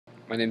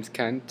My name's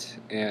Kent,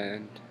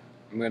 and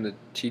I'm going to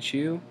teach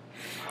you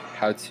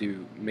how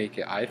to make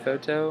an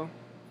iPhoto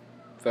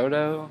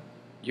photo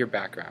your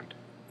background.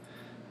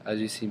 As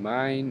you see,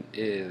 mine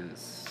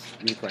is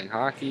me playing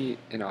hockey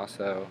and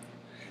also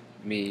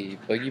me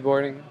boogie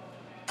boarding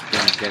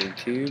and getting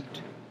tubed.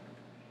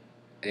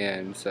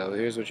 And so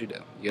here's what you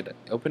do. You get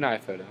to open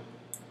iPhoto,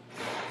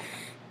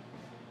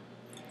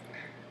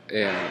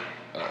 and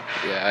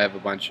yeah, I have a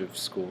bunch of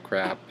school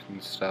crap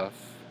and stuff.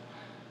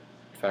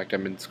 In fact,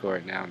 I'm in school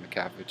right now in the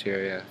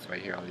cafeteria, so I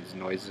hear all these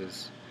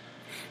noises.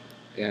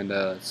 And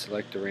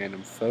select a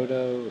random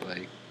photo,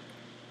 like,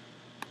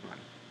 come on,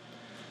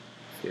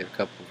 see a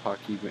couple of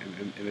hockey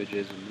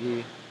images of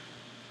me.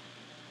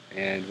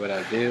 And what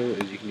I'll do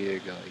is you can either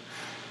go like,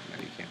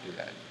 no, you can't do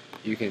that.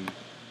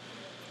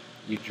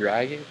 You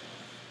drag it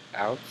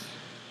out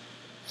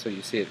so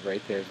you see it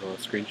right there as a little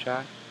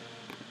screenshot.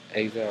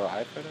 Exit our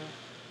iPhoto.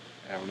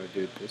 And I want to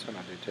do this one.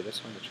 I'll do it to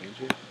this one to change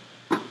it.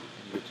 And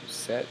you go to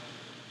set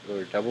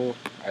or double.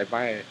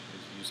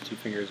 Use two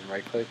fingers and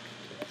right click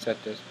to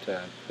set this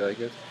to go like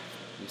this.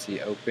 You see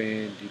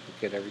open,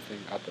 duplicate everything.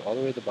 All the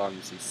way to the bottom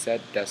you see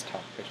set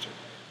desktop picture.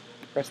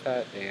 Press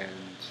that and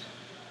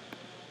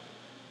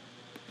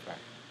fine.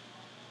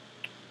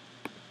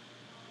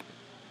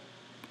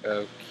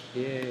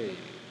 Okay.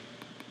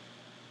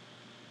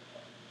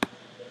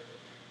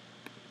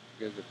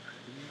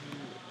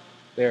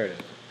 There it is.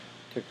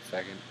 Took a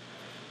second.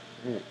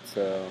 Alright,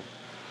 so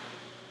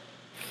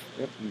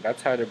yep,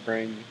 that's how to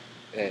bring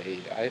a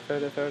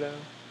iPhoto photo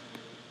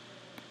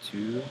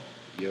to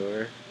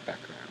your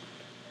background.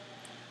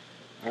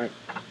 Alright.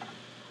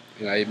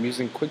 And I am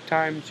using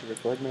QuickTime to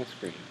record my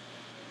screen.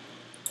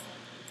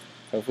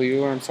 Hopefully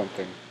you learned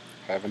something.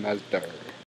 Have a nice day.